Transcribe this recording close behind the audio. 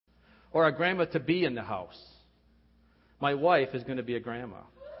or a grandma to be in the house. My wife is going to be a grandma.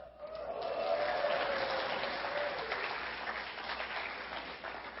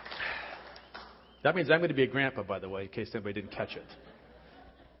 That means I'm going to be a grandpa, by the way, in case anybody didn't catch it.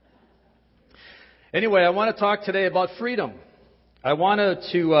 Anyway, I want to talk today about freedom. I wanted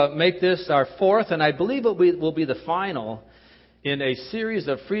to make this our fourth, and I believe it will be the final in a series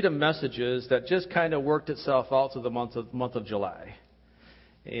of freedom messages that just kind of worked itself out to the month of July.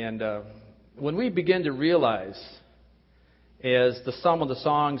 And when we begin to realize, as some of the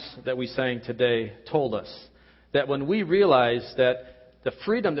songs that we sang today told us, that when we realize that the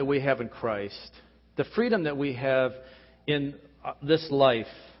freedom that we have in Christ, the freedom that we have in this life,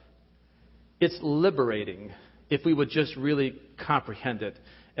 it's liberating if we would just really comprehend it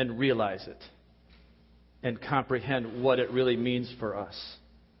and realize it and comprehend what it really means for us.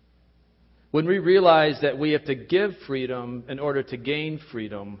 When we realize that we have to give freedom in order to gain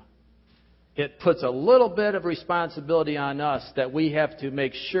freedom, it puts a little bit of responsibility on us that we have to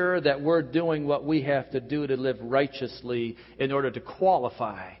make sure that we're doing what we have to do to live righteously in order to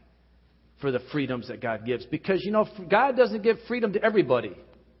qualify for the freedoms that God gives. Because, God doesn't give freedom to everybody.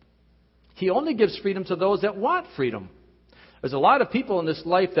 He only gives freedom to those that want freedom. There's a lot of people in this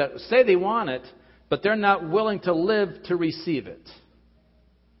life that say they want it, but they're not willing to live to receive it.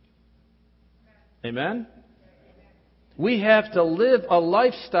 Amen? We have to live a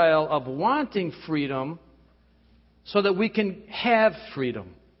lifestyle of wanting freedom so that we can have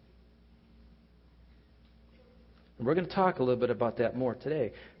freedom. And we're going to talk a little bit about that more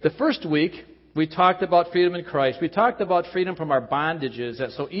today. The first week, we talked about freedom in Christ. We talked about freedom from our bondages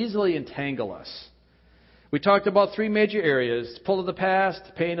that so easily entangle us. We talked about three major areas: pull of the past,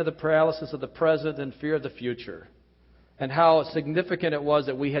 pain of the paralysis of the present, and fear of the future. And how significant it was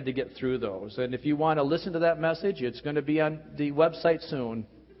that we had to get through those. And if you want to listen to that message, it's going to be on the website soon.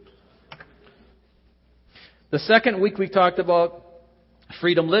 The second week we talked about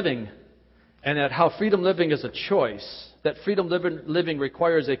freedom living, and that how freedom living is a choice. That freedom living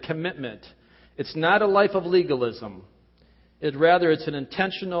requires a commitment. It's not a life of legalism. It's an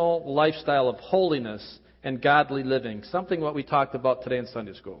intentional lifestyle of holiness and godly living. Something what we talked about today in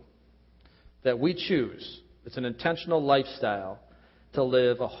Sunday school. That we choose. It's an intentional lifestyle to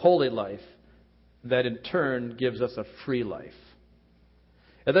live a holy life that in turn gives us a free life.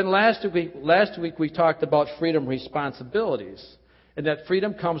 And then last week we talked about freedom responsibilities. And that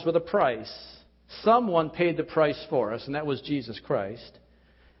freedom comes with a price. Someone paid the price for us, and that was Jesus Christ.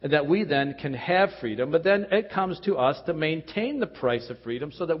 And that we then can have freedom, but then it comes to us to maintain the price of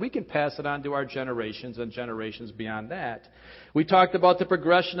freedom so that we can pass it on to our generations and generations beyond that. We talked about the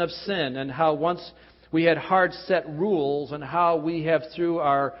progression of sin and how once we had hard set rules and how we have through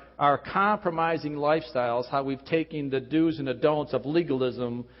our compromising lifestyles, how we've taken the do's and the don'ts of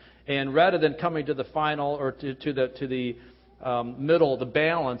legalism, and rather than coming to the final or to the middle, the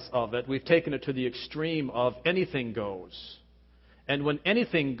balance of it, we've taken it to the extreme of anything goes. And when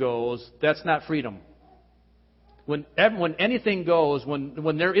anything goes, that's not freedom. When anything goes,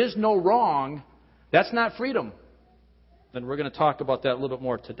 when there is no wrong, that's not freedom. And we're going to talk about that a little bit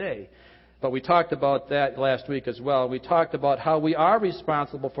more today. But we talked about that last week as well. We talked about how we are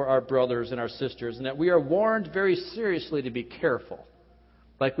responsible for our brothers and our sisters, and that we are warned very seriously to be careful.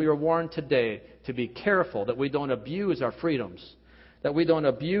 Like we were warned today, to be careful that we don't abuse our freedoms. That we don't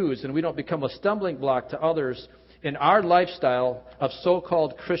abuse and we don't become a stumbling block to others in our lifestyle of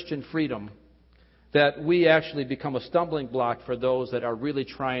so-called Christian freedom, that we actually become a stumbling block for those that are really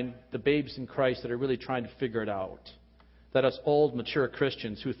trying, the babes in Christ that are really trying to figure it out. That us old, mature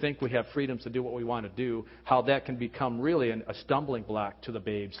Christians who think we have freedoms to do what we want to do, how that can become really a stumbling block to the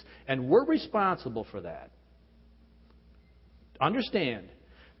babes. And we're responsible for that. Understand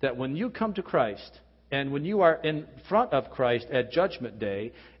that when you come to Christ, and when you are in front of Christ at Judgment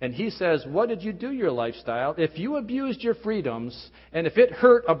Day, and He says, what did you do your lifestyle? If you abused your freedoms, and if it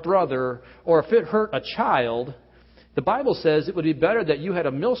hurt a brother, or if it hurt a child, the Bible says it would be better that you had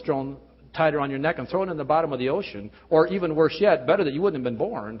a millstone tied around your neck and thrown in the bottom of the ocean, or even worse yet, better that you wouldn't have been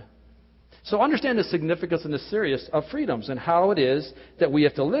born. So understand the significance and the seriousness of freedoms and how it is that we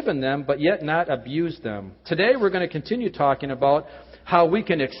have to live in them, but yet not abuse them. Today we're going to continue talking about how we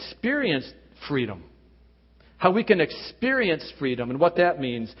can experience freedom. How we can experience freedom and what that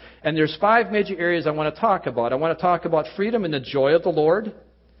means. And there's 5 major areas I want to talk about. I want to talk about freedom in the joy of the Lord.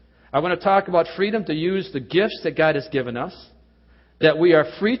 I want to talk about freedom to use the gifts that God has given us. That we are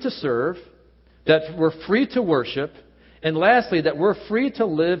free to serve. That we're free to worship. And lastly, that we're free to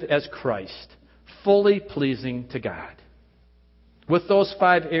live as Christ. Fully pleasing to God. With those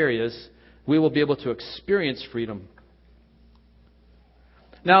 5 areas, we will be able to experience freedom.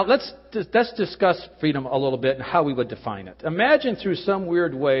 Now, let's discuss freedom a little bit and how we would define it. Imagine through some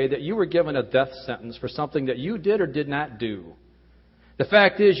weird way that you were given a death sentence for something that you did or did not do. The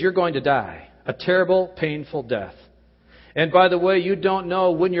fact is, you're going to die. A terrible, painful death. And by the way, you don't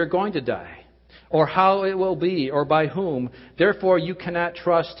know when you're going to die, or how it will be, or by whom. Therefore, you cannot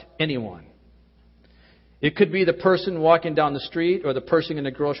trust anyone. It could be the person walking down the street, or the person in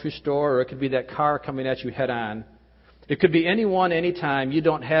the grocery store, or it could be that car coming at you head on. It could be anyone, anytime. You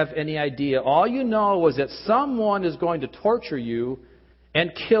don't have any idea. All you know is that someone is going to torture you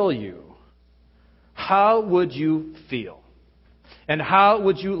and kill you. How would you feel? And how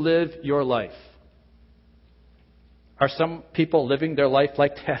would you live your life? Are some people living their life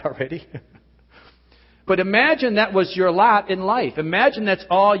like that already? But imagine that was your lot in life. Imagine that's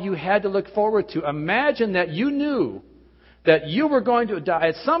all you had to look forward to. Imagine that you knew that you were going to die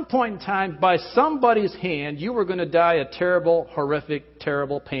at some point in time by somebody's hand. You were going to die a terrible, horrific,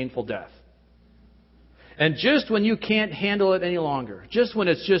 terrible, painful death. And just when you can't handle it any longer, just when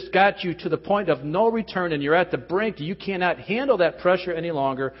it's just got you to the point of no return and you're at the brink, you cannot handle that pressure any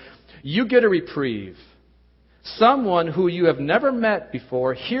longer, you get a reprieve. Someone who you have never met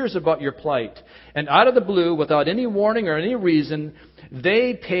before hears about your plight. And out of the blue, without any warning or any reason,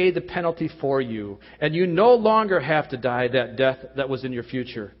 they pay the penalty for you. And you no longer have to die that death that was in your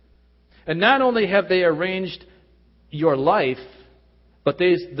future. And not only have they arranged your life, but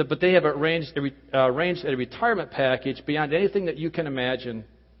they have arranged a retirement package beyond anything that you can imagine.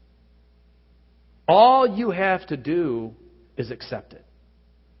 All you have to do is accept it.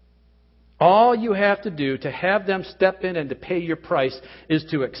 All you have to do to have them step in and to pay your price is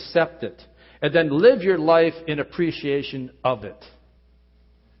to accept it. And then live your life in appreciation of it.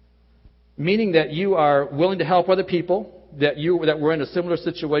 Meaning that you are willing to help other people, that were in a similar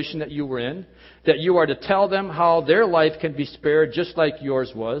situation that you were in, that you are to tell them how their life can be spared just like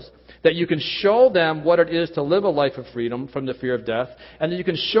yours was, that you can show them what it is to live a life of freedom from the fear of death, and that you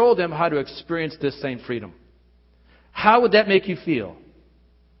can show them how to experience this same freedom. How would that make you feel?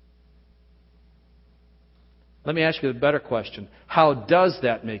 Let me ask you a better question. How does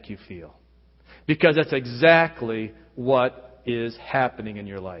that make you feel? Because that's exactly what is happening in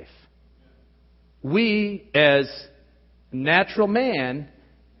your life. We, as natural man,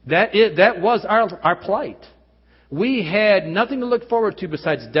 that was our plight. We had nothing to look forward to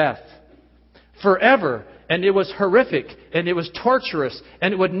besides death. Forever. And it was horrific. And it was torturous.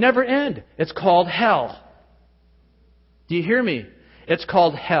 And it would never end. It's called hell. Do you hear me? It's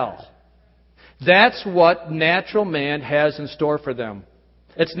called hell. That's what natural man has in store for them.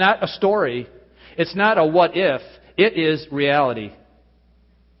 It's not a story. It's not a what if. It is reality.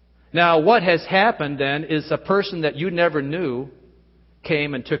 Now, what has happened then is a person that you never knew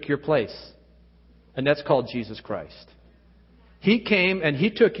came and took your place. And that's called Jesus Christ. He came and He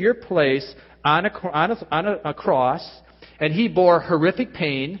took your place on a cross, and He bore horrific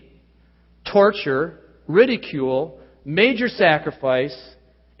pain, torture, ridicule, major sacrifice,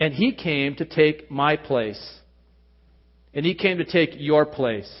 and He came to take my place. And He came to take your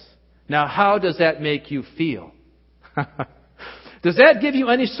place. Now, how does that make you feel? Does that give you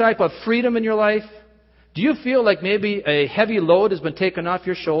any type of freedom in your life? Do you feel like maybe a heavy load has been taken off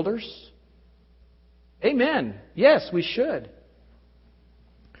your shoulders? Amen. Yes, we should.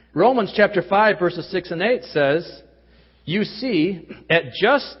 Romans chapter 5, verses 6 and 8 says, "You see, at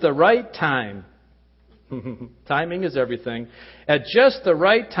just the right time," timing is everything, "at just the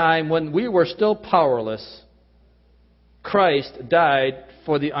right time when we were still powerless, Christ died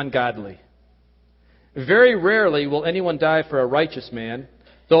for the ungodly. Very rarely will anyone die for a righteous man,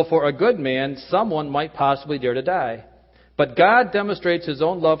 though for a good man someone might possibly dare to die. But God demonstrates His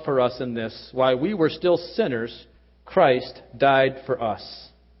own love for us in this: while we were still sinners, Christ died for us."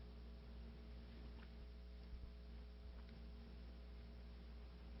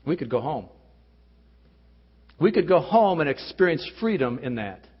 We could go home. We could go home and experience freedom in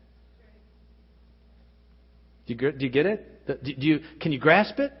that. Do you get it? Can you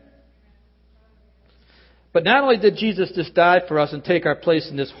grasp it? But not only did Jesus just die for us and take our place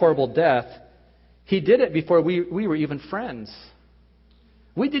in this horrible death, He did it before we were even friends.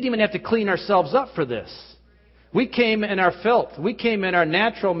 We didn't even have to clean ourselves up for this. We came in our filth. We came in our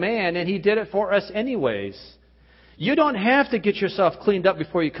natural man, and He did it for us anyways. You don't have to get yourself cleaned up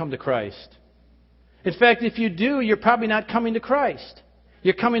before you come to Christ. In fact, if you do, you're probably not coming to Christ.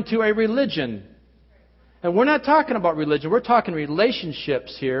 You're coming to a religion. And we're not talking about religion. We're talking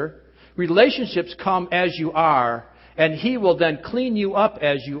relationships here. Relationships come as you are, and He will then clean you up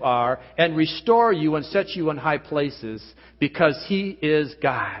as you are and restore you and set you in high places because He is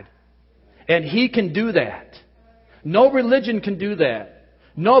God. And He can do that. No religion can do that.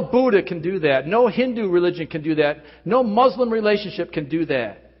 No Buddha can do that. No Hindu religion can do that. No Muslim relationship can do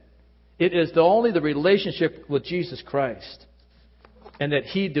that. It is only the relationship with Jesus Christ. And that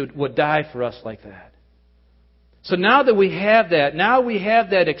He would die for us like that. So now that we have that, now we have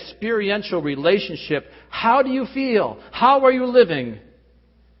that experiential relationship, how do you feel? How are you living?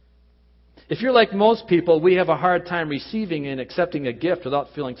 If you're like most people, we have a hard time receiving and accepting a gift without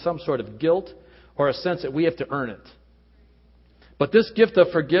feeling some sort of guilt or a sense that we have to earn it. But this gift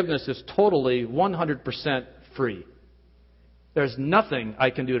of forgiveness is totally 100% free. There's nothing I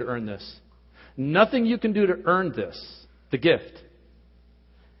can do to earn this. Nothing you can do to earn this, the gift.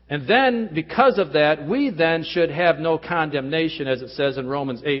 And then, because of that, we then should have no condemnation, as it says in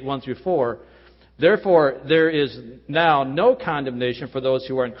Romans 8, 1 through 4. Therefore, there is now no condemnation for those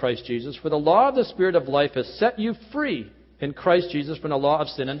who are in Christ Jesus. For the law of the Spirit of life has set you free in Christ Jesus from the law of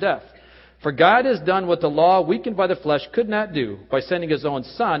sin and death. For God has done what the law, weakened by the flesh, could not do by sending His own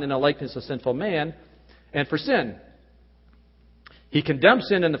Son in the likeness of sinful man, and for sin. He condemned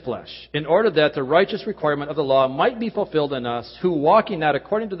sin in the flesh, in order that the righteous requirement of the law might be fulfilled in us, who walking not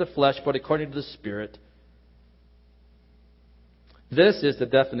according to the flesh, but according to the Spirit. This is the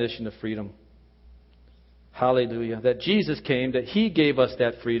definition of freedom. Hallelujah. That Jesus came, that He gave us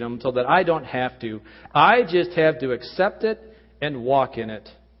that freedom so that I don't have to. I just have to accept it and walk in it.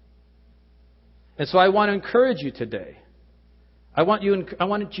 And so I want to encourage you today. I want you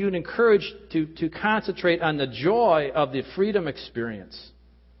to encourage to concentrate on the joy of the freedom experience.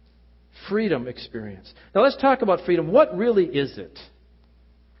 Freedom experience. Now let's talk about freedom. What really is it?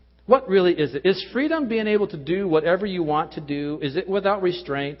 What really is it? Is freedom being able to do whatever you want to do? Is it without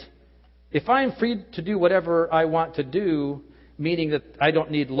restraint? If I'm free to do whatever I want to do, meaning that I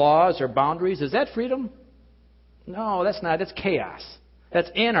don't need laws or boundaries, is that freedom? No, that's not. That's chaos. That's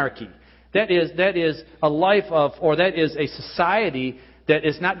anarchy. That is a life of, or that is a society that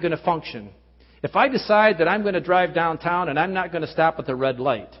is not going to function. If I decide that I'm going to drive downtown and I'm not going to stop at the red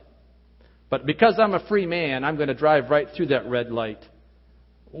light, but because I'm a free man, I'm going to drive right through that red light,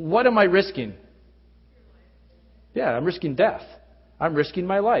 what am I risking? Yeah, I'm risking death. I'm risking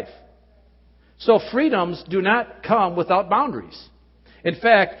my life. So freedoms do not come without boundaries. In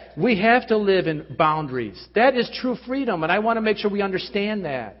fact, we have to live in boundaries. That is true freedom, and I want to make sure we understand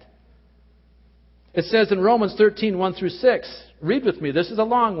that. It says in Romans 13, 1 through 6, read with me. This is a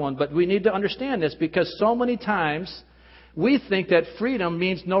long one, but we need to understand this because so many times we think that freedom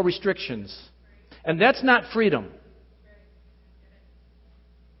means no restrictions. And that's not freedom.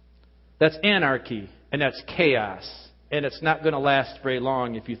 That's anarchy, and that's chaos. And it's not going to last very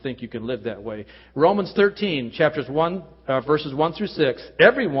long if you think you can live that way. Romans 13, verses 1 through 6.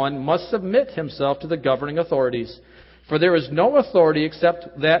 Everyone must submit himself to the governing authorities. For there is no authority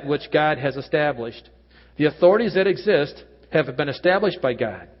except that which God has established. The authorities that exist have been established by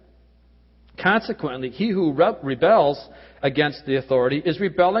God. Consequently, he who rebels against the authority is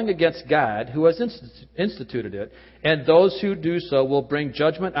rebelling against God, who has instituted it, and those who do so will bring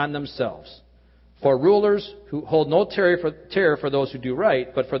judgment on themselves. For rulers who hold no terror for those who do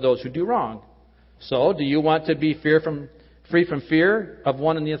right, but for those who do wrong. So, do you want to be free from fear of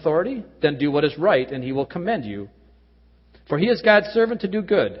one in the authority? Then do what is right, and he will commend you. For he is God's servant to do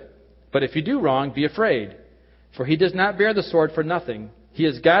good. But if you do wrong, be afraid. For he does not bear the sword for nothing. He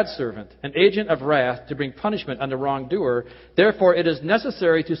is God's servant, an agent of wrath to bring punishment on the wrongdoer. Therefore, it is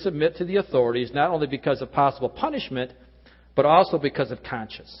necessary to submit to the authorities, not only because of possible punishment, but also because of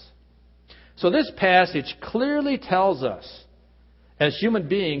conscience. So this passage clearly tells us, as human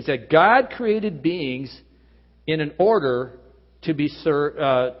beings, that God created beings in an order to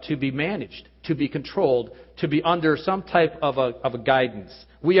be managed, to be controlled, to be under some type of a guidance.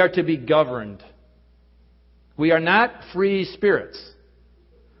 We are to be governed. We are not free spirits.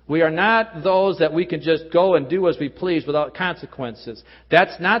 We are not those that we can just go and do as we please without consequences.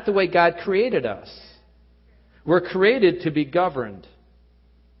 That's not the way God created us. We're created to be governed.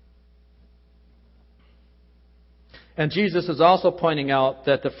 And Jesus is also pointing out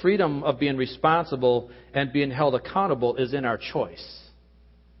that the freedom of being responsible and being held accountable is in our choice.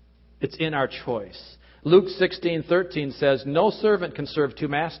 It's in our choice. Luke 16:13 says, no servant can serve two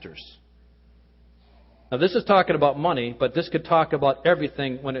masters. Now this is talking about money, but this could talk about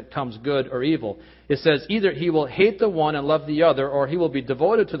everything when it comes good or evil. It says either he will hate the one and love the other, or he will be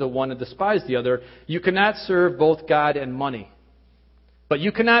devoted to the one and despise the other. You cannot serve both God and money. But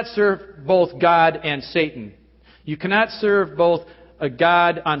you cannot serve both God and Satan. You cannot serve both a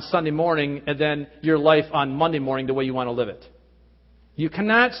God on Sunday morning and then your life on Monday morning the way you want to live it. You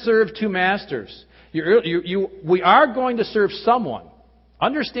cannot serve two masters. We are going to serve someone.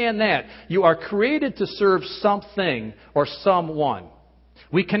 Understand that. You are created to serve something or someone.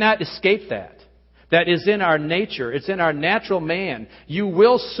 We cannot escape that. That is in our nature. It's in our natural man. You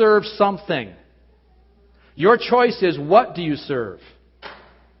will serve something. Your choice is, what do you serve?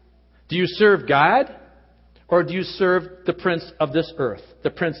 Do you serve God? Or do you serve the prince of this earth? The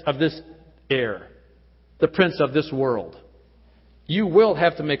prince of this air? The prince of this world? You will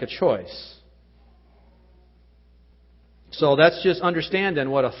have to make a choice. So that's just understanding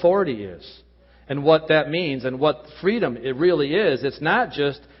what authority is and what that means and what freedom it really is. It's not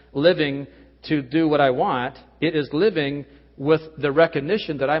just living to do what I want. It is living with the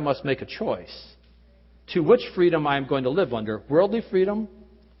recognition that I must make a choice to which freedom I'm going to live under, worldly freedom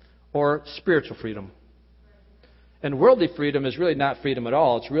or spiritual freedom. And worldly freedom is really not freedom at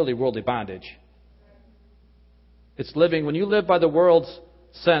all. It's really worldly bondage. It's living, when you live by the world's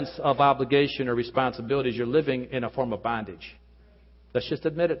sense of obligation or responsibilities, you're living in a form of bondage. Let's just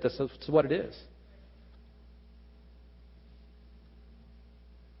admit it. This is what it is.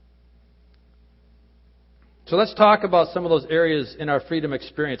 So let's talk about some of those areas in our freedom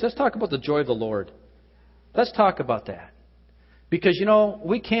experience. Let's talk about the joy of the Lord. Let's talk about that. Because,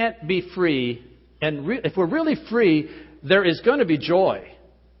 we can't be free. And if we're really free, there is going to be joy.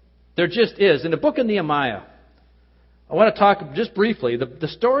 There just is. In the book of Nehemiah, I want to talk just briefly. The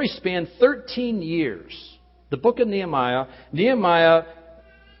story spanned 13 years. The book of Nehemiah. Nehemiah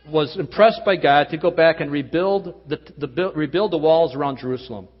was impressed by God to go back and rebuild the walls around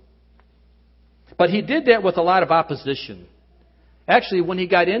Jerusalem. But he did that with a lot of opposition. Actually, when he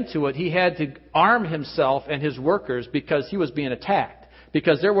got into it, he had to arm himself and his workers because he was being attacked.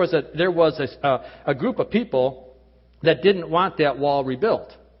 Because there was a group of people that didn't want that wall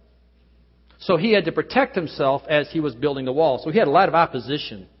rebuilt. So he had to protect himself as he was building the wall. So he had a lot of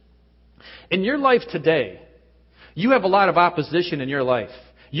opposition. In your life today, you have a lot of opposition in your life.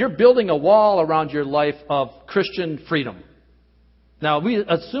 You're building a wall around your life of Christian freedom. Now,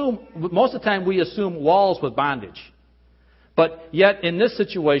 most of the time we assume walls with bondage. But yet, in this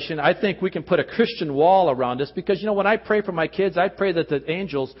situation, I think we can put a Christian wall around us because, when I pray for my kids, I pray that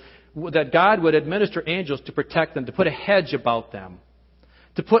that God would administer angels to protect them, to put a hedge about them,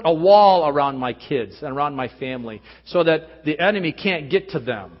 to put a wall around my kids and around my family so that the enemy can't get to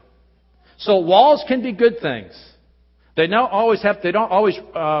them. So walls can be good things. They don't always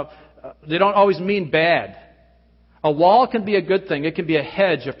mean bad. A wall can be a good thing. It can be a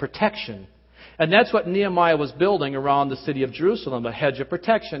hedge of protection. And that's what Nehemiah was building around the city of Jerusalem, a hedge of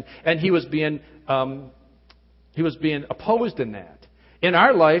protection. And he was being opposed in that. In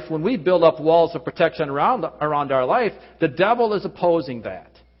our life, when we build up walls of protection around our life, the devil is opposing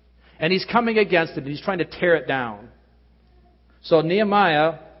that. And he's coming against it, and he's trying to tear it down. So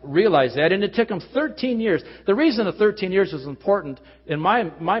Nehemiah realized that, and it took him 13 years. The reason the 13 years is important in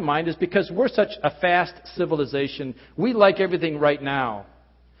my mind is because we're such a fast civilization. We like everything right now.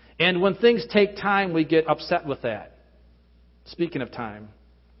 And when things take time, we get upset with that. Speaking of time.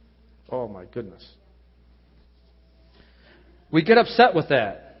 Oh, my goodness. We get upset with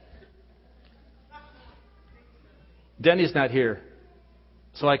that. Denny's not here,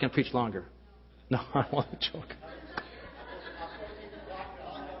 so I can preach longer. No, I want to joke.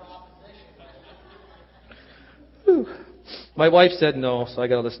 Whew. My wife said no, so I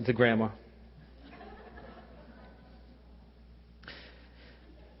got to listen to Grandma.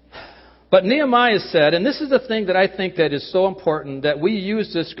 But Nehemiah said, and this is the thing that I think that is so important, that we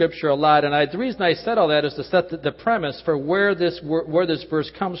use this scripture a lot, and the reason I said all that is to set the premise for where this verse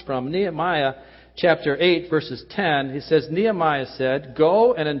comes from. Nehemiah chapter 8, verses 10, he says, Nehemiah said,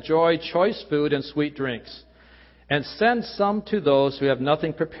 "Go and enjoy choice food and sweet drinks, and send some to those who have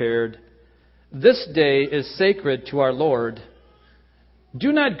nothing prepared. This day is sacred to our Lord.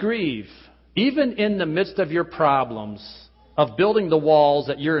 Do not grieve, even in the midst of your problems, of building the walls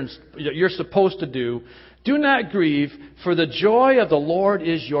that you're supposed to do. Do not grieve, for the joy of the Lord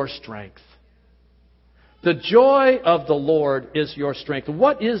is your strength." The joy of the Lord is your strength.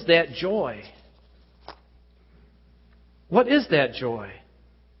 What is that joy? What is that joy?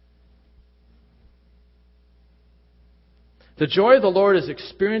 The joy of the Lord is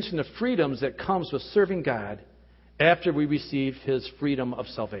experiencing the freedoms that comes with serving God after we receive His freedom of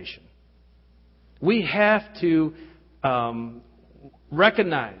salvation. We have to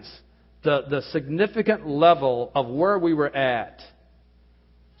recognize the significant level of where we were at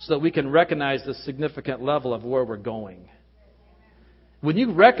so that we can recognize the significant level of where we're going. When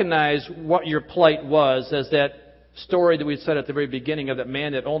you recognize what your plight was, as that story that we said at the very beginning of that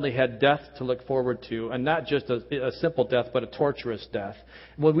man that only had death to look forward to, and not just a simple death, but a torturous death.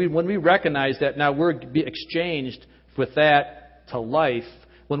 When we recognize that now we're be exchanged with that to life,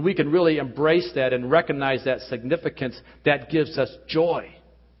 when we can really embrace that and recognize that significance, that gives us joy.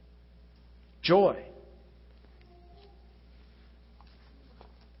 Joy.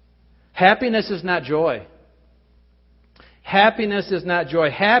 Happiness is not joy. Happiness is not joy.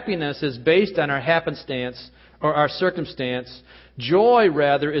 Happiness is based on our happenstance or our circumstance. Joy,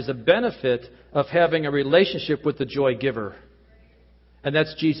 rather, is a benefit of having a relationship with the joy giver. And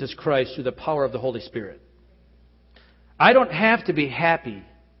that's Jesus Christ through the power of the Holy Spirit. I don't have to be happy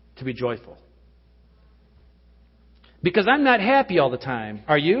to be joyful. Because I'm not happy all the time.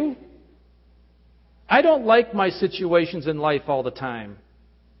 Are you? I don't like my situations in life all the time.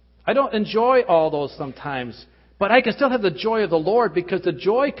 I don't enjoy all those sometimes. But I can still have the joy of the Lord because the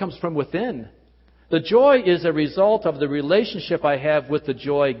joy comes from within. The joy is a result of the relationship I have with the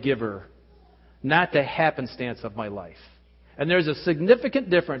joy giver, not the happenstance of my life. And there's a significant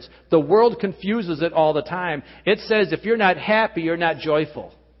difference. The world confuses it all the time. It says if you're not happy, you're not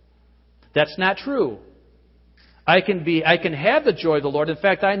joyful. That's not true. I can have the joy of the Lord. In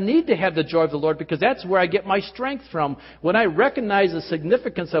fact, I need to have the joy of the Lord because that's where I get my strength from. When I recognize the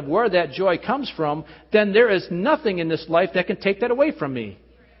significance of where that joy comes from, then there is nothing in this life that can take that away from me.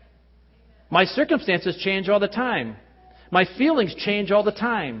 My circumstances change all the time. My feelings change all the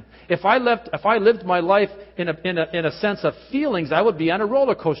time. If I lived my life in a sense of feelings, I would be on a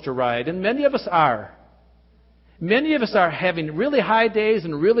roller coaster ride, and many of us are. Many of us are having really high days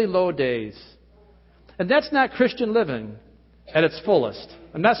and really low days. And that's not Christian living at its fullest.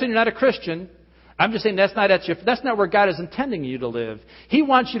 I'm not saying you're not a Christian. I'm just saying that's not where God is intending you to live. He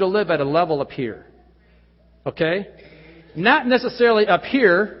wants you to live at a level up here. Okay? Not necessarily up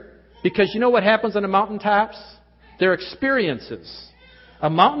here, because you know what happens on the mountaintops? They're experiences. A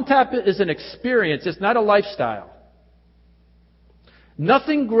mountaintop is an experience. It's not a lifestyle.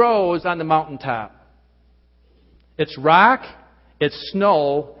 Nothing grows on the mountaintop. It's rock, it's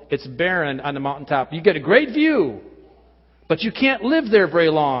snow, it's barren on the mountaintop. You get a great view, but you can't live there very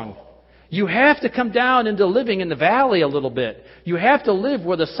long. You have to come down into living in the valley a little bit. You have to live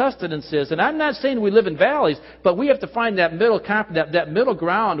where the sustenance is. And I'm not saying we live in valleys, but we have to find that middle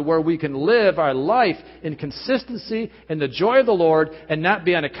ground where we can live our life in consistency in the joy of the Lord and not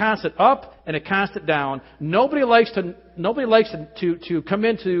be on a constant up and a constant down. Nobody likes to come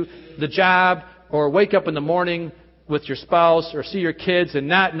into the job or wake up in the morning with your spouse or see your kids and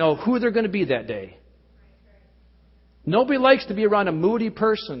not know who they're going to be that day. Nobody likes to be around a moody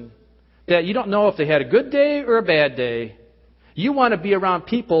person that you don't know if they had a good day or a bad day. You want to be around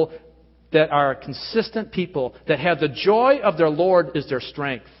people that are consistent people, that have the joy of their Lord is their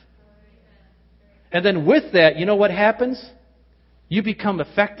strength. And then with that, you know what happens? You become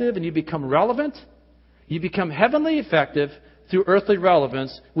effective and you become relevant. You become heavenly effective through earthly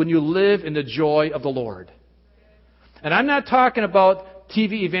relevance when you live in the joy of the Lord. And I'm not talking about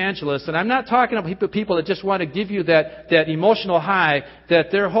TV evangelists, and I'm not talking about people that just want to give you that emotional high,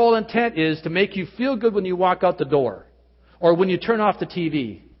 that their whole intent is to make you feel good when you walk out the door or when you turn off the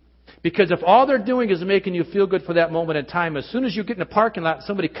TV. Because if all they're doing is making you feel good for that moment in time, as soon as you get in the parking lot and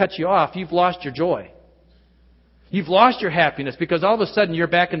somebody cuts you off, you've lost your joy. You've lost your happiness because all of a sudden you're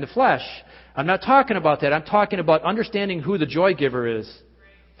back in the flesh. I'm not talking about that. I'm talking about understanding who the joy giver is.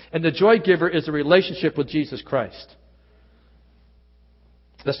 And the joy giver is a relationship with Jesus Christ.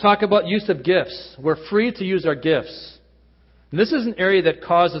 Let's talk about use of gifts. We're free to use our gifts. And this is an area that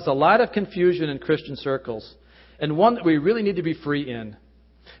causes a lot of confusion in Christian circles, and one that we really need to be free in.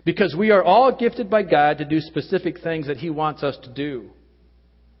 Because we are all gifted by God to do specific things that He wants us to do.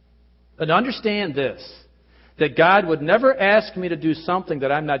 And understand this, that God would never ask me to do something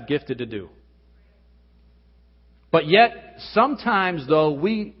that I'm not gifted to do. But yet, sometimes, though,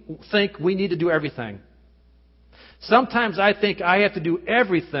 we think we need to do everything. Sometimes I think I have to do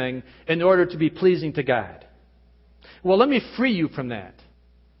everything in order to be pleasing to God. Well, let me free you from that.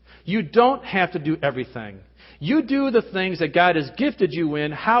 You don't have to do everything. You do the things that God has gifted you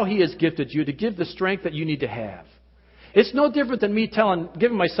in, how He has gifted you to give the strength that you need to have. It's no different than me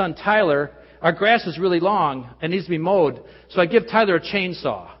giving my son Tyler, our grass is really long and needs to be mowed, so I give Tyler a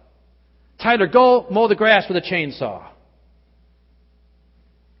chainsaw. Tyler, go mow the grass with a chainsaw.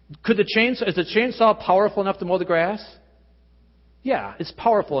 Is the chainsaw powerful enough to mow the grass? Yeah, it's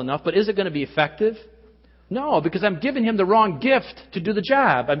powerful enough, but is it going to be effective? No, because I'm giving him the wrong gift to do the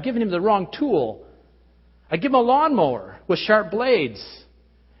job. I'm giving him the wrong tool. I give him a lawnmower with sharp blades,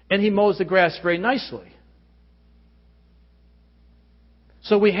 and he mows the grass very nicely.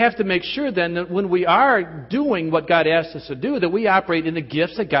 So we have to make sure then that when we are doing what God asks us to do, that we operate in the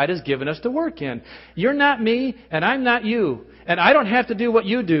gifts that God has given us to work in. You're not me, and I'm not you. And I don't have to do what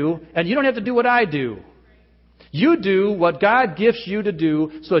you do, and you don't have to do what I do. You do what God gifts you to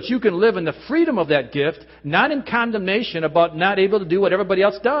do so that you can live in the freedom of that gift, not in condemnation about not able to do what everybody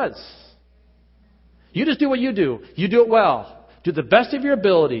else does. You just do what you do. You do it well. Do the best of your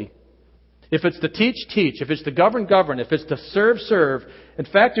ability. If it's to teach, teach. If it's to govern, govern. If it's to serve, serve. In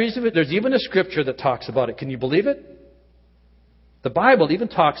fact, there's even a scripture that talks about it. Can you believe it? The Bible even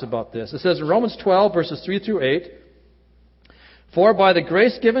talks about this. It says in Romans 12, verses 3 through 8, "For by the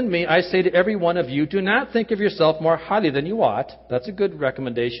grace given me, I say to every one of you, do not think of yourself more highly than you ought." That's a good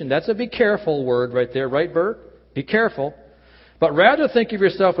recommendation. That's a be careful word right there. Right, Bert? Be careful. "But rather think of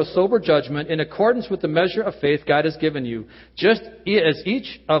yourself with sober judgment in accordance with the measure of faith God has given you. Just as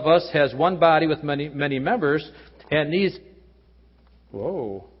each of us has one body with many members, and these..."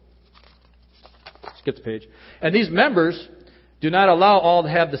 Whoa. Skip the page. "And these members do not allow all to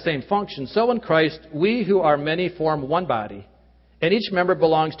have the same function. So in Christ, we who are many form one body. And each member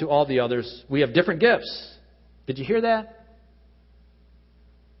belongs to all the others. We have different gifts." Did you hear that?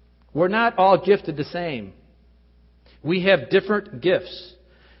 We're not all gifted the same. We have different gifts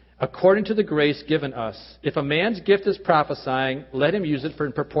according to the grace given us. If a man's gift is prophesying, let him use it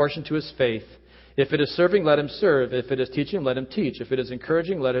in proportion to his faith. If it is serving, let him serve. If it is teaching, let him teach. If it is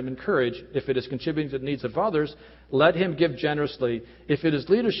encouraging, let him encourage. If it is contributing to the needs of others, let him give generously. If it is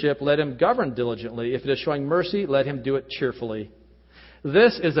leadership, let him govern diligently. If it is showing mercy, let him do it cheerfully.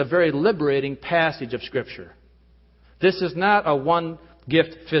 This is a very liberating passage of Scripture. This is not a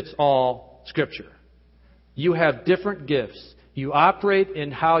one-gift-fits-all Scripture. You have different gifts. You operate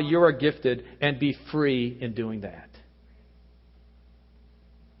in how you are gifted and be free in doing that.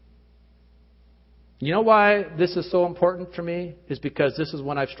 You know why this is so important for me? Is because this is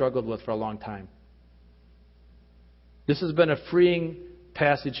one I've struggled with for a long time. This has been a freeing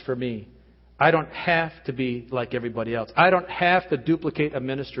passage for me. I don't have to be like everybody else. I don't have to duplicate a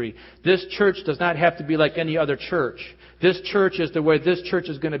ministry. This church does not have to be like any other church. This church is the way this church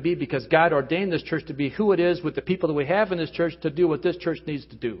is going to be because God ordained this church to be who it is with the people that we have in this church to do what this church needs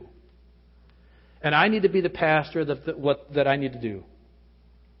to do. And I need to be the pastor that I need to do.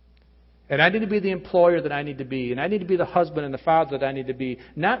 And I need to be the employer that I need to be. And I need to be the husband and the father that I need to be.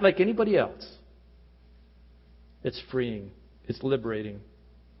 Not like anybody else. It's freeing. It's liberating.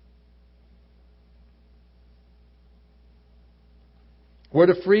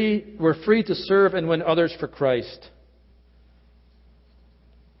 We're free to serve and win others for Christ.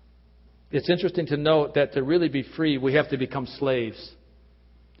 It's interesting to note that to really be free, we have to become slaves.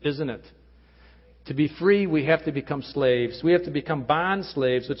 Isn't it? To be free, we have to become slaves. We have to become bond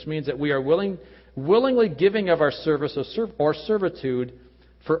slaves, which means that we are willingly giving of our service or servitude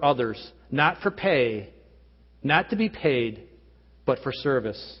for others. Not for pay, not to be paid, but for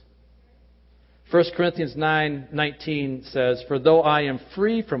service. 1 Corinthians 9:19 says, "For though I am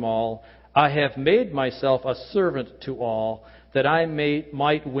free from all, I have made myself a servant to all, that I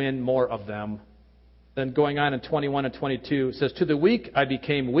might win more of them." Then going on in 21 and 22, it says, "To the weak I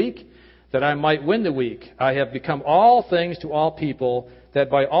became weak, that I might win the weak. I have become all things to all people, that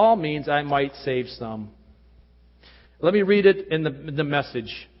by all means I might save some." Let me read it in the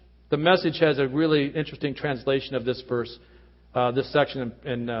Message. The Message has a really interesting translation of this verse, this section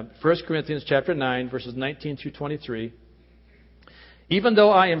in 1 Corinthians chapter 9, verses 19 through 23. "Even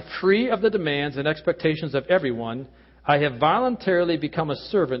though I am free of the demands and expectations of everyone, I have voluntarily become a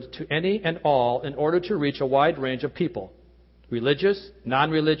servant to any and all in order to reach a wide range of people. Religious,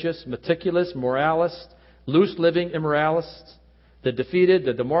 non-religious, meticulous, moralists, loose-living immoralists, the defeated,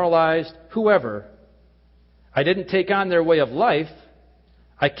 the demoralized, whoever. I didn't take on their way of life.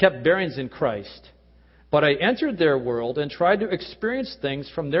 I kept bearings in Christ. But I entered their world and tried to experience things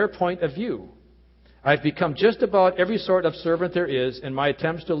from their point of view. I've become just about every sort of servant there is in my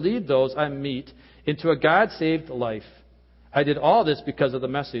attempts to lead those I meet into a God-saved life. I did all this because of the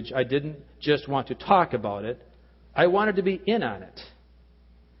message. I didn't just want to talk about it. I wanted to be in on it."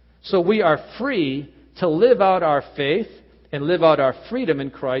 So we are free to live out our faith and live out our freedom in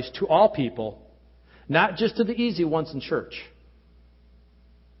Christ to all people, not just to the easy ones in church,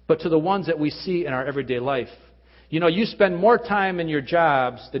 but to the ones that we see in our everyday life. You know, you spend more time in your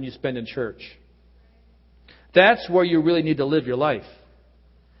jobs than you spend in church. That's where you really need to live your life.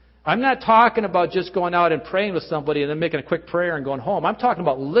 I'm not talking about just going out and praying with somebody and then making a quick prayer and going home. I'm talking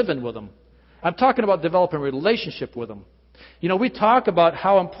about living with them. I'm talking about developing a relationship with them. You know, we talk about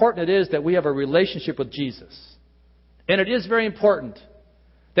how important it is that we have a relationship with Jesus. And it is very important.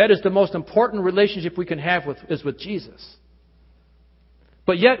 That is the most important relationship we can have is with Jesus.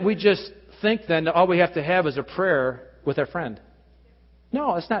 But yet we just think then that all we have to have is a prayer with our friend.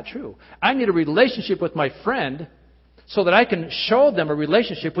 No, that's not true. I need a relationship with my friend so that I can show them a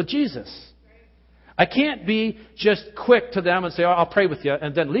relationship with Jesus. I can't be just quick to them and say, "Oh, I'll pray with you,"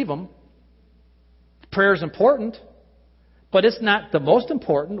 and then leave them. Prayer is important, But it's not the most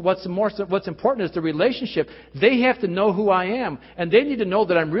important. What's important is the relationship. They have to know who I am, and they need to know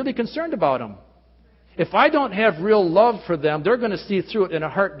that I'm really concerned about them. If I don't have real love for them, they're going to see through it in a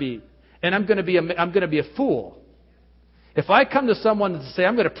heartbeat, and I'm going to be a fool. If I come to someone and say,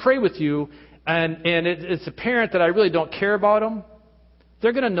 I'm going to pray with you, and it's apparent that I really don't care about them,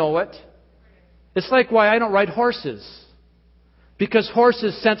 they're going to know it. It's like why I don't ride horses. Because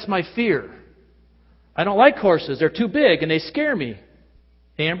horses sense my fear. I don't like horses. They're too big and they scare me.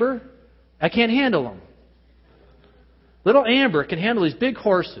 Amber, I can't handle them. Little Amber can handle these big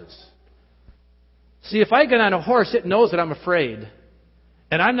horses. See, if I get on a horse, it knows that I'm afraid.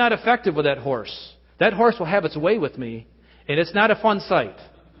 And I'm not effective with that horse. That horse will have its way with me, and it's not a fun sight.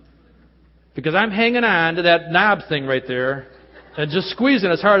 Because I'm hanging on to that knob thing right there and just squeezing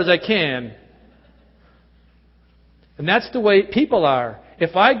as hard as I can. And that's the way people are.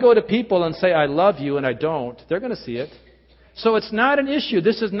 If I go to people and say, I love you, and I don't, they're going to see it. So it's not an issue.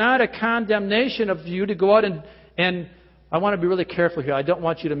 This is not a condemnation of you to go out and I want to be really careful here. I don't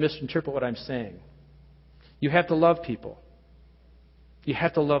want you to misinterpret what I'm saying. You have to love people. You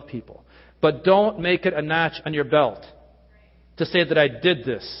have to love people. But don't make it a notch on your belt to say that I did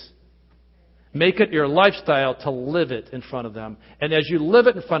this. Make it your lifestyle to live it in front of them. And as you live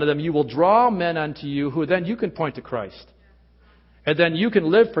it in front of them, you will draw men unto you who then you can point to Christ. And then you can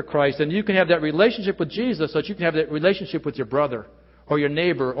live for Christ, and you can have that relationship with Jesus so that you can have that relationship with your brother or your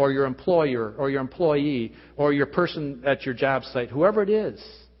neighbor or your employer or your employee or your person at your job site, whoever it is.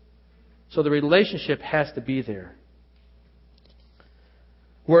 So the relationship has to be there.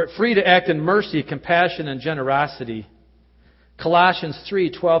 We're free to act in mercy, compassion, and generosity. Colossians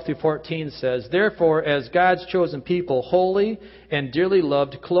 3:12-14 says, Therefore, as God's chosen people, holy and dearly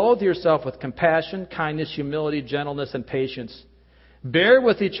loved, clothe yourself with compassion, kindness, humility, gentleness, and patience. Bear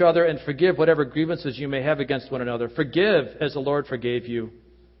with each other and forgive whatever grievances you may have against one another. Forgive as the Lord forgave you.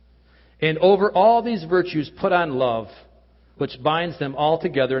 And over all these virtues put on love, which binds them all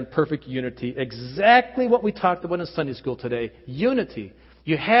together in perfect unity. Exactly what we talked about in Sunday school today. Unity.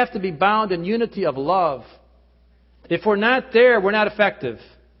 You have to be bound in unity of love. If we're not there, we're not effective.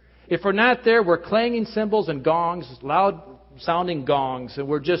 If we're not there, we're clanging cymbals and gongs, loud sounding gongs, and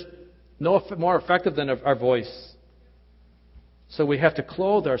we're just no more effective than our voice. So we have to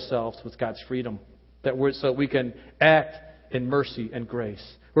clothe ourselves with God's freedom, so we can act in mercy and grace.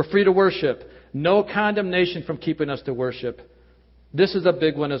 We're free to worship. No condemnation from keeping us to worship. This is a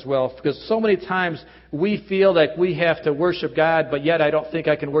big one as well, because so many times we feel like we have to worship God, but yet I don't think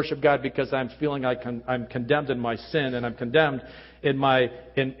I can worship God because I'm feeling like I'm condemned in my sin and I'm condemned in my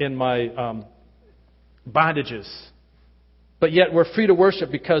bondages. But yet we're free to worship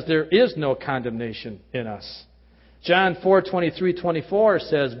because there is no condemnation in us. John 4:23-24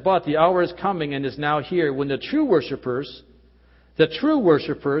 says, But the hour is coming and is now here when the true worshipers,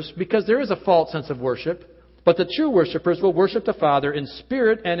 because there is a false sense of worship, but the true worshipers will worship the Father in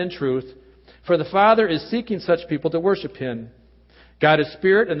spirit and in truth, for the Father is seeking such people to worship Him. God is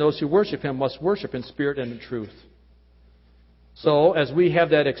spirit, and those who worship Him must worship in spirit and in truth. So, as we have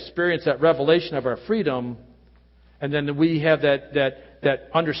that experience, that revelation of our freedom, and then we have that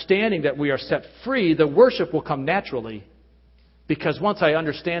understanding that we are set free, the worship will come naturally. Because once I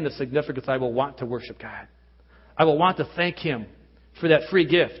understand the significance, I will want to worship God. I will want to thank Him for that free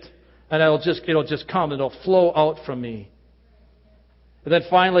gift. And it'll just come and it'll flow out from me. And then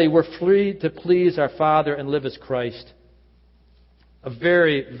finally, we're free to please our Father and live as Christ. A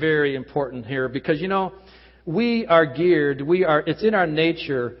very, very important here. Because, we are geared, it's in our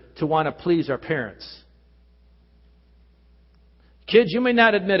nature to want to please our parents. Kids, you may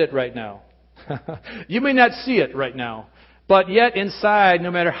not admit it right now. You may not see it right now. But yet inside, no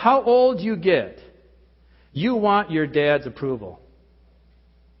matter how old you get, you want your dad's approval.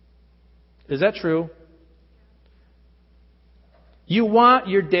 Is that true? You want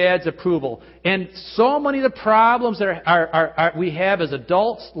your dad's approval. And so many of the problems that we have as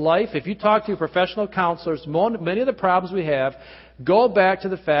adults' life, if you talk to professional counselors, many of the problems we have go back to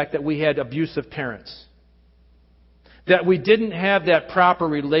the fact that we had abusive parents. That we didn't have that proper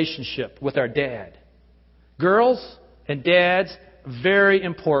relationship with our dad. Girls and dads, very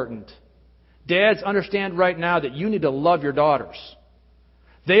important. Dads, understand right now that you need to love your daughters.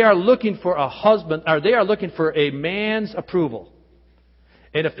 They are looking for a husband, or they are looking for a man's approval.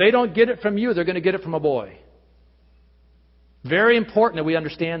 And if they don't get it from you, they're going to get it from a boy. Very important that we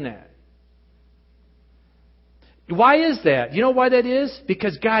understand that. Why is that? You know why that is?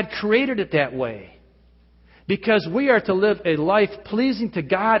 Because God created it that way. Because we are to live a life pleasing to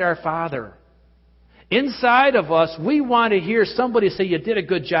God our Father. Inside of us, we want to hear somebody say, you did a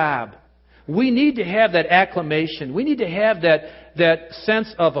good job. We need to have that acclamation. We need to have that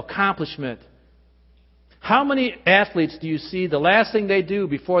sense of accomplishment. How many athletes do you see, the last thing they do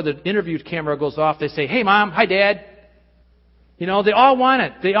before the interview camera goes off, they say, "Hey, Mom. Hi, Dad." You know, they all want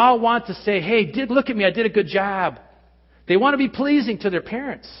it. They all want to say, "Hey, look at me. I did a good job." They want to be pleasing to their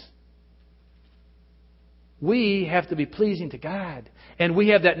parents. We have to be pleasing to God. And we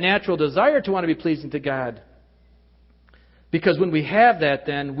have that natural desire to want to be pleasing to God. Because when we have that,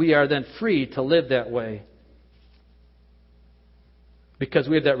 then we are then free to live that way. Because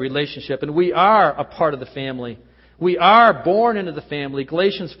we have that relationship. And we are a part of the family. We are born into the family.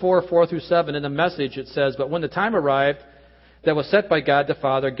 Galatians 4:4-7, in the Message it says, "But when the time arrived that was set by God the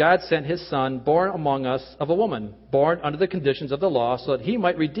Father, God sent His Son, born among us of a woman, born under the conditions of the law, so that He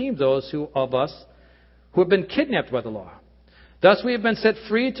might redeem those of us who have been kidnapped by the law. Thus we have been set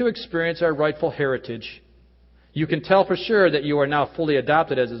free to experience our rightful heritage. You can tell for sure that you are now fully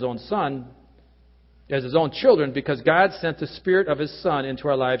adopted as His own Son, as His own children, because God sent the Spirit of His Son into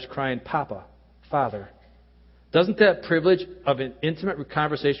our lives, crying, 'Papa, Father.' Doesn't that privilege of an intimate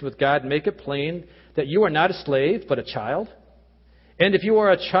conversation with God make it plain that you are not a slave, but a child? And if you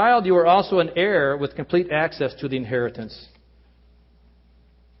are a child, you are also an heir with complete access to the inheritance."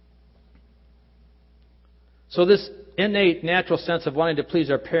 So this innate, natural sense of wanting to please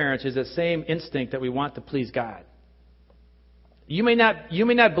our parents is the same instinct that we want to please God. You may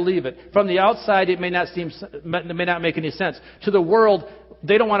not believe it. From the outside, it may not make any sense. To the world,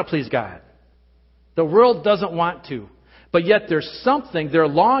 they don't want to please God. The world doesn't want to. But yet there's something, they're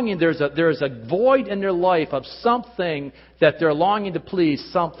longing, there's a void in their life of something that they're longing to please,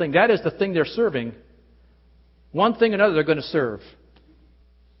 something. That is the thing they're serving. One thing or another they're going to serve.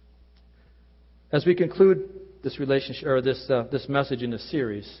 As we conclude this relationship, or this message in this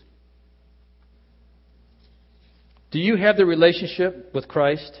series, do you have the relationship with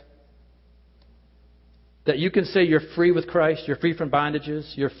Christ that you can say you're free with Christ, you're free from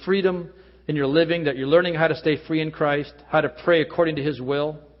bondages, your freedom in your living, that you're learning how to stay free in Christ, how to pray according to His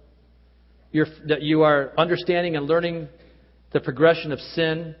will, that you are understanding and learning the progression of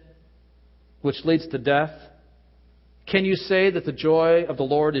sin, which leads to death? Can you say that the joy of the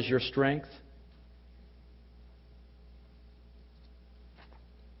Lord is your strength?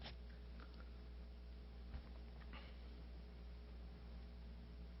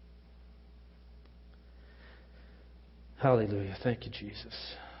 Hallelujah. Thank you,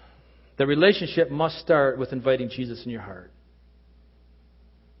 Jesus. The relationship must start with inviting Jesus in your heart.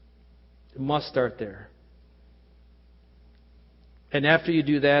 It must start there. And after you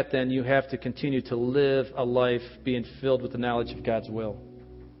do that, then you have to continue to live a life being filled with the knowledge of God's will.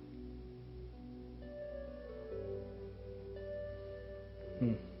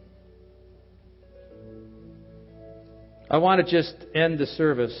 I want to just end the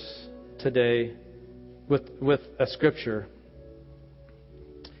service today with a scripture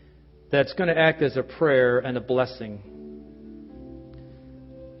that's going to act as a prayer and a blessing.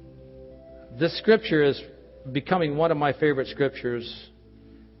 This scripture is becoming one of my favorite scriptures,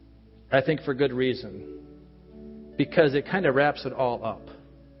 I think for good reason, because it kind of wraps it all up.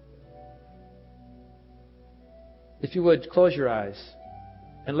 If you would, close your eyes,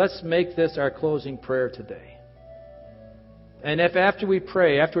 and let's make this our closing prayer today. And if after we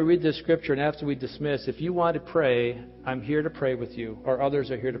pray, after we read this scripture and after we dismiss, if you want to pray, I'm here to pray with you, or others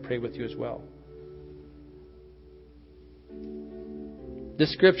are here to pray with you as well.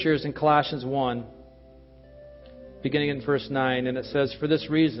 This scripture is in Colossians 1, beginning in verse 9, and it says, "For this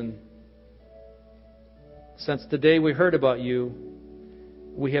reason, since the day we heard about you,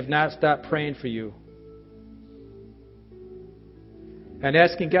 we have not stopped praying for you and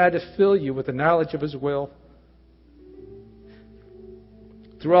asking God to fill you with the knowledge of His will,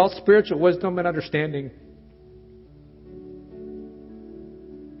 through all spiritual wisdom and understanding.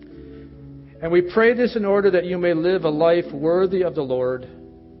 And we pray this in order that you may live a life worthy of the Lord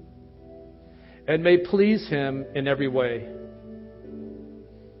and may please Him in every way,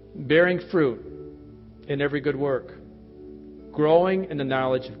 bearing fruit in every good work, growing in the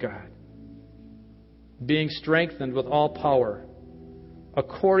knowledge of God, being strengthened with all power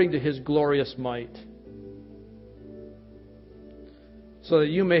according to His glorious might, so that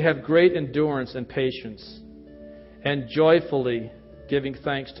you may have great endurance and patience, and joyfully giving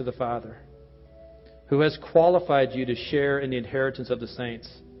thanks to the Father, who has qualified you to share in the inheritance of the saints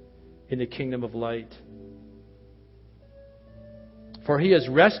in the kingdom of light. For He has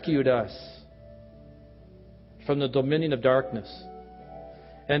rescued us from the dominion of darkness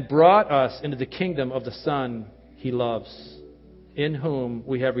and brought us into the kingdom of the Son He loves, in whom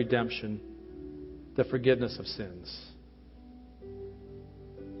we have redemption, the forgiveness of sins."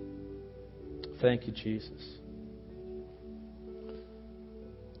 Thank you, Jesus.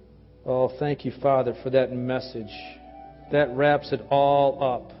 Oh, thank you, Father, for that message. That wraps it all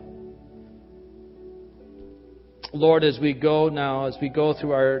up. Lord, as we go now, as we go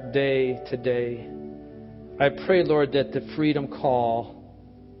through our day today, I pray, Lord, that the freedom call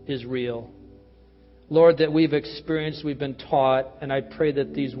is real. Lord, that we've experienced, we've been taught, and I pray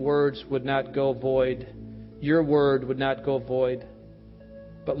that these words would not go void. Your word would not go void.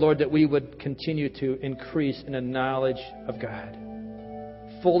 But, Lord, that we would continue to increase in a knowledge of God,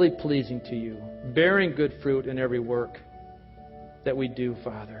 fully pleasing to you, bearing good fruit in every work that we do,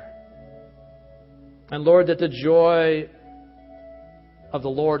 Father. And, Lord, that the joy of the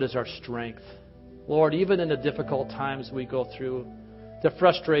Lord is our strength. Lord, even in the difficult times we go through, the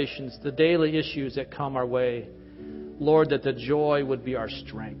frustrations, the daily issues that come our way, Lord, that the joy would be our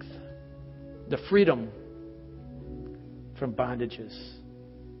strength. The freedom from bondages.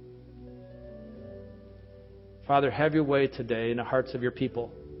 Father, have your way today in the hearts of your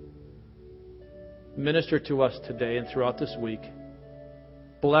people. Minister to us today and throughout this week.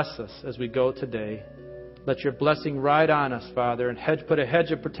 Bless us as we go today. Let your blessing ride on us, Father, and put a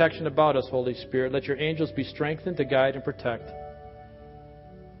hedge of protection about us, Holy Spirit. Let your angels be strengthened to guide and protect.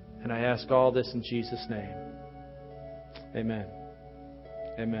 And I ask all this in Jesus' name. Amen.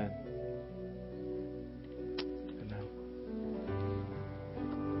 Amen.